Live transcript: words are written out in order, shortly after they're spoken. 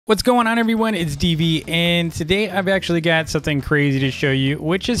What's going on, everyone? It's DV, and today I've actually got something crazy to show you,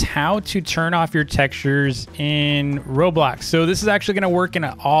 which is how to turn off your textures in Roblox. So this is actually going to work in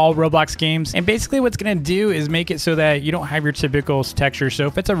all Roblox games, and basically what's going to do is make it so that you don't have your typical texture. So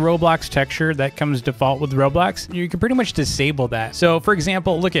if it's a Roblox texture that comes default with Roblox, you can pretty much disable that. So for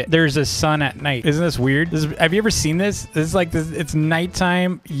example, look at, there's a sun at night. Isn't this weird? Have you ever seen this? This is like this, it's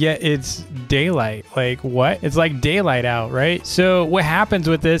nighttime, yet it's daylight. Like what? It's like daylight out, right? So what happens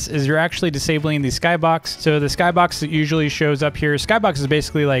with this is you're actually disabling the skybox. So the skybox that usually shows up here, skybox is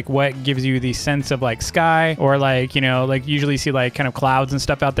basically like what gives you the sense of like sky, or like, you know, like usually see like kind of clouds and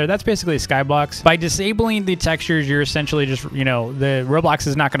stuff out there. That's basically a skybox. By disabling the textures, you're essentially just, you know, the Roblox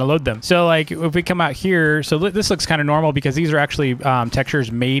is not going to load them. So like if we come out here, so this looks kind of normal because these are actually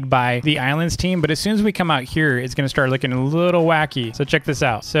textures made by the Islands team. But as soon as we come out here, it's going to start looking a little wacky. So check this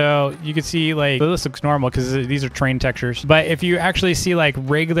out. So you can see like this looks normal because these are trained textures. But if you actually see like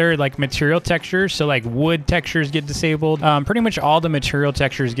regular like material textures, so like wood textures get disabled, pretty much all the material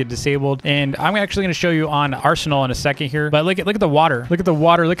textures get disabled. And I'm actually going to show you on Arsenal in a second here. But look at the water. Look at the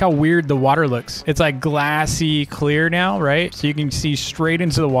water. Look how weird the water looks. It's like glassy clear now, right? So you can see straight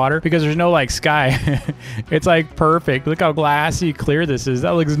into the water because there's no like sky. It's like perfect. Look how glassy clear this is.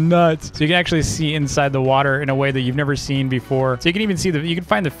 That looks nuts. So you can actually see inside the water in a way that you've never seen before. So you can even see you can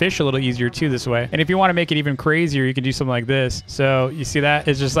find the fish a little easier too this way. And if you want to make it even crazier, you can do something like this. So you see that?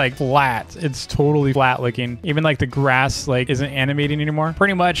 It's just like flat. It's totally flat looking. Even like the grass like isn't animating anymore.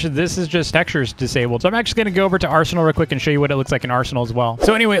 Pretty much this is just textures disabled. So I'm actually going to go over to Arsenal real quick and show you what it looks like in Arsenal as well.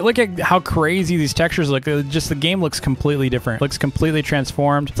 So anyway, look at how crazy these textures look. Just the game looks completely different. Looks completely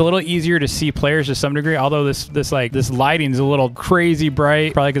transformed. It's a little easier to see players to some degree, although this lighting is a little crazy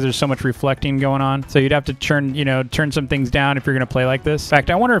bright, probably because there's so much reflecting going on. So you'd have to turn some things down if you're going to play like this. In fact,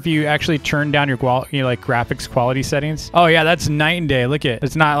 I wonder if you actually turn down your like graphics quality settings. Oh yeah, that's night and day. Look at,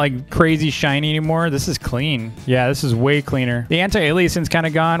 it's not like crazy shiny anymore. This is clean. Yeah, this is way cleaner. The anti-aliasing's kind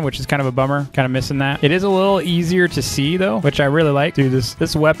of gone, which is kind of a bummer. Kind of missing that. It is a little easier to see though, which I really like. Dude,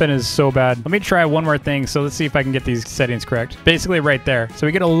 this weapon is so bad. Let me try one more thing. So let's see if I can get these settings correct. Basically right there. So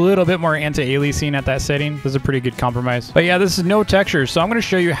we get a little bit more anti-aliasing at that setting. This is a pretty good compromise. But yeah, this is no textures. So I'm going to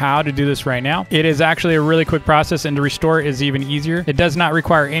show you how to do this right now. It is actually a really quick process, and to restore it is even easier. It does not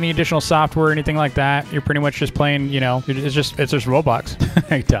require any additional software or anything like that. You're pretty much just playing, you know, it's just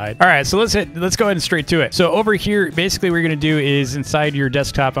Roblox. I died. All right, so let's go ahead and straight to it. So over here, basically what you're going to do is inside your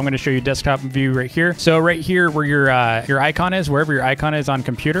desktop, I'm going to show you desktop view right here. So right here where your icon is, wherever your icon is on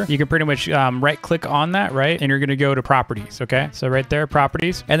computer, you can pretty much right click on that, right? And you're going to go to properties, okay? So right there,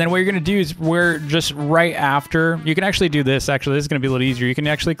 properties. And then what you're going to do is we're just right after, you can actually do this. Actually, this is going to be a little easier. You can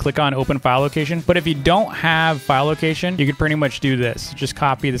actually click on open file location. But if you don't have file location, you can pretty much do this. Just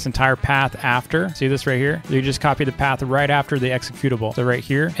copy this entire path after. See this right here? You just copy the path right after the executable. So right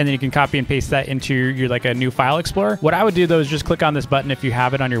here, and then you can copy and paste that into your like a new file explorer. What I would do though is just click on this button if you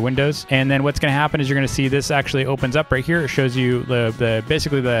have it on your Windows, and then what's going to happen is you're going to see this actually opens up right here. It shows you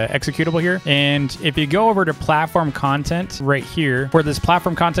basically the executable here. And if you go over to platform content right here, for this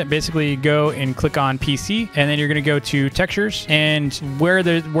platform content, basically you go and click on PC, and then you're going to go to textures, and where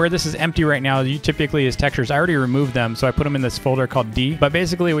this is empty right now, you typically is textures. I already removed them, so I put them in this folder called D. But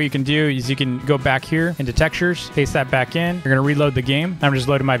basically what you can do is you can go back here into textures, paste that back in. You're going to reload the game. I'm just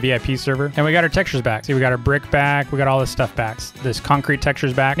loading my VIP server, and we got our textures back. See, we got our brick back. We got all this stuff back. This concrete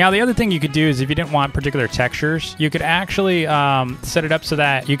textures back. Now, the other thing you could do is if you didn't want particular textures, you could actually set it up so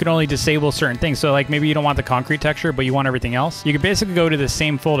that you can only disable certain things. So like maybe you don't want the concrete texture, but you want everything else. You could basically go to the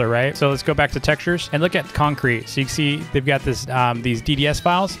same folder, right? So let's go back to textures and look at concrete. So you can see they've got this these DDS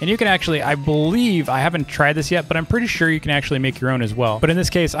files, and you can actually, I believe, I haven't tried this yet, but I'm pretty sure you can actually make your own as well. But in this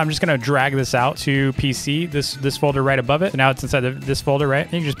case, I'm just going to drag this out to PC, this folder right above it. So now it's inside this folder, right?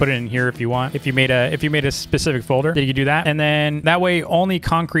 You can just put it in here if you want. If you made a specific folder, then you can do that. And then that way only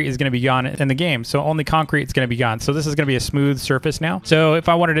concrete is going to be gone in the game. So only concrete is going to be gone. So this is going to be a smooth surface now. So if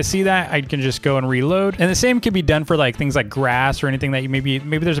I wanted to see that, I can just go and reload. And the same can be done for like things like grass or anything that you maybe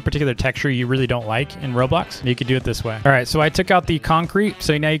there's a particular texture you really don't like in Roblox. You could do it this way. All right, so I took out the concrete.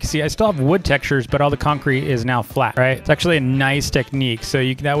 So now you can see I still have wood textures, but all the concrete is now flat, right? It's actually a nice technique. So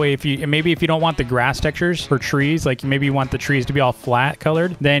you that way if you don't want the grass textures for trees, like maybe you want the trees to be all flat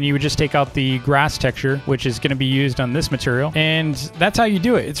colored, then you would just take out the grass texture, which is going to be used on this material. And that's how you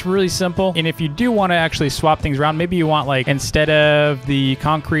do it. It's really simple. And if you do want to actually swap things around, maybe you want like instead of the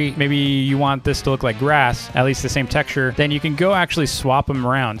concrete, maybe you want this to look like grass, at least the same texture, then you can go actually swap them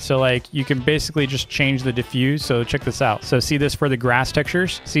around. So like you can basically just change the diffuse. So check this out. So see this for the grass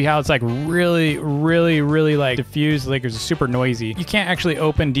textures? See how it's like really like diffused, like it's super noisy. You can't actually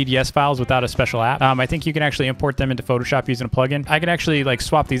open DDS files without a special app. I think you can actually import them into Photoshop using a plugin. I can actually like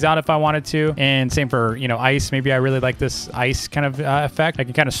swap these out if I wanted to. And same for, you know, ice. Maybe I really like this ice kind of effect. I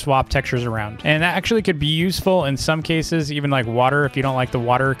can kind of swap textures around. And that actually could be useful in some cases, even like water. If you don't like the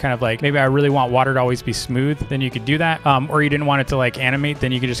water, kind of like maybe I really want water to always be smooth, then you could do that. Or you didn't want it to like animate,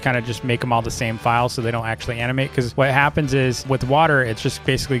 then you could just kind of just make them all the same file so they don't actually animate. Because what happens is with water, it's just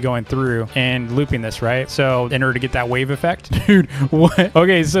basically going through and looping this, right? So in order to get that wave effect, dude, what?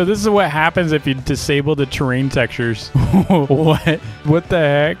 Okay, so this is what happens if you disable the terrain textures. What the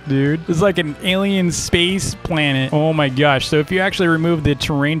heck, dude? It's like an alien space planet. Oh my gosh. So if you actually remove the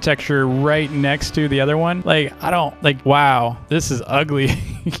terrain texture right next to the other one, like I don't like, wow, this is ugly.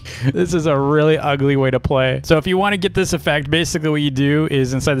 This is a really ugly way to play. So if you want to get this effect, basically what you do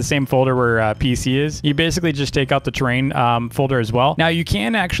is inside the same folder where PC is, you basically just take out the terrain folder as well. Now you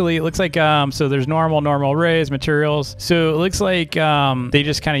can actually, it looks like, so there's normal arrays, materials. So it looks like they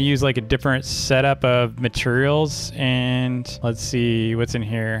just kind of use like a different setup of materials. And let's see what's in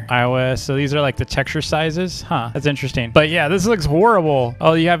here. iOS. So these are like the texture sizes. Huh, that's interesting. But yeah, this looks horrible.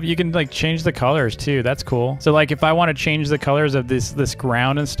 Oh, you can like change the colors too. That's cool. So like if I want to change the colors of this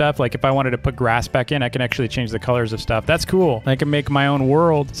ground and stuff, like if I wanted to put grass back in, I can actually change the colors of stuff. That's cool. I can make my own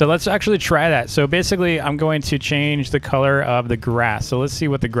world. So let's actually try that. So basically I'm going to change the color of the grass. So let's see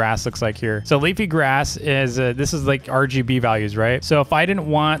what the grass looks like here. So leafy grass is, this is like RGB values, right? So if I didn't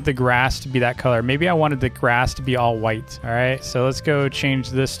want the grass to be that color, maybe I wanted the grass to be all white. All right. So let's go change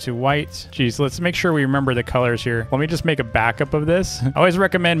this to white. Geez, let's make sure we remember the colors here. Let me just make a backup of this. I always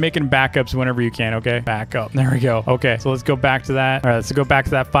recommend making backups whenever you can. Okay. Backup. There we go. Okay. So let's go back to that. All right. Let's go back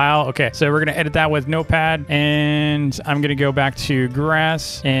to that file. Okay. So we're going to edit that with Notepad, and I'm going to go back to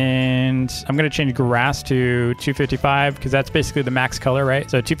grass, and I'm going to change grass to 255 because that's basically the max color, right?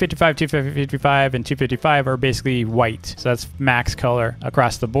 So 255, 255, and 255 are basically white. So that's max color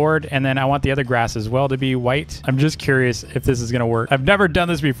across the board. And then I want the other grass as well to be white. I'm just curious if this is going to work. I've never done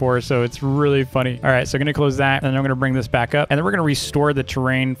this before, so it's really funny. All right. So I'm going to close that, and then I'm going to bring this back up, and then we're going to restore the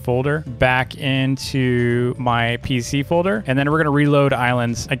terrain folder back into my PC folder, and then we're going to reload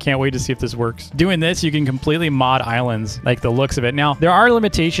islands. I can't wait to see if this works. Doing this, you can completely mod islands, like the looks of it. Now, there are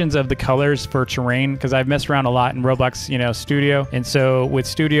limitations of the colors for terrain because I've messed around a lot in Roblox, you know, Studio. And so with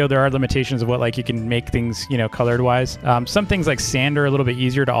Studio, there are limitations of what like you can make things, you know, colored wise. Some things like sand are a little bit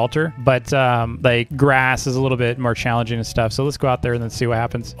easier to alter, but like grass is a little bit more challenging and stuff. So let's go out there and then see what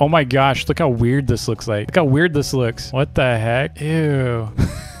happens. Oh my gosh, look how weird this looks like. Look how weird this looks. What the heck? Ew.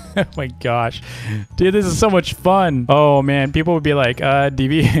 Oh my gosh, dude, this is so much fun. Oh man, people would be like,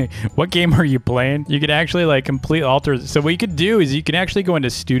 DV, what game are you playing? You could actually like complete alter. So what you could do is you can actually go into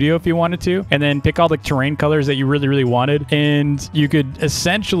Studio if you wanted to, and then pick all the terrain colors that you really wanted, and you could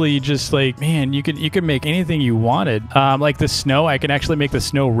essentially just like, man, you could make anything you wanted. Like the snow, I can actually make the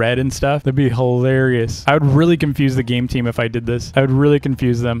snow red and stuff. That'd be hilarious. I would really confuse the game team if I did this. I would really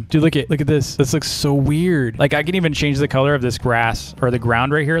confuse them. Dude, look at this. This looks so weird. Like I can even change the color of this grass or the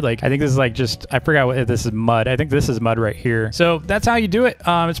ground right here. Like I think this is like just, I forgot what this is, mud. I think this is mud right here. So that's how you do it.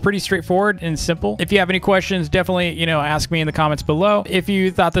 It's pretty straightforward and simple. If you have any questions, definitely, you know, ask me in the comments below. If you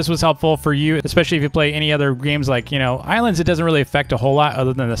thought this was helpful for you, especially if you play any other games like, you know, Islands, it doesn't really affect a whole lot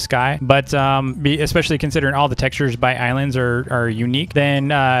other than the sky. But especially considering all the textures by islands are unique, then,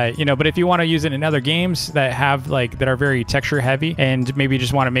 you know, but if you want to use it in other games that have like, that are very texture heavy and maybe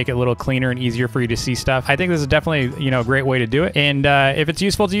just want to make it a little cleaner and easier for you to see stuff, I think this is definitely, you know, a great way to do it. And if it's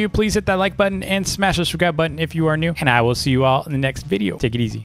useful to you, please hit that like button and smash the subscribe button if you are new. And I will see you all in the next video. Take it easy.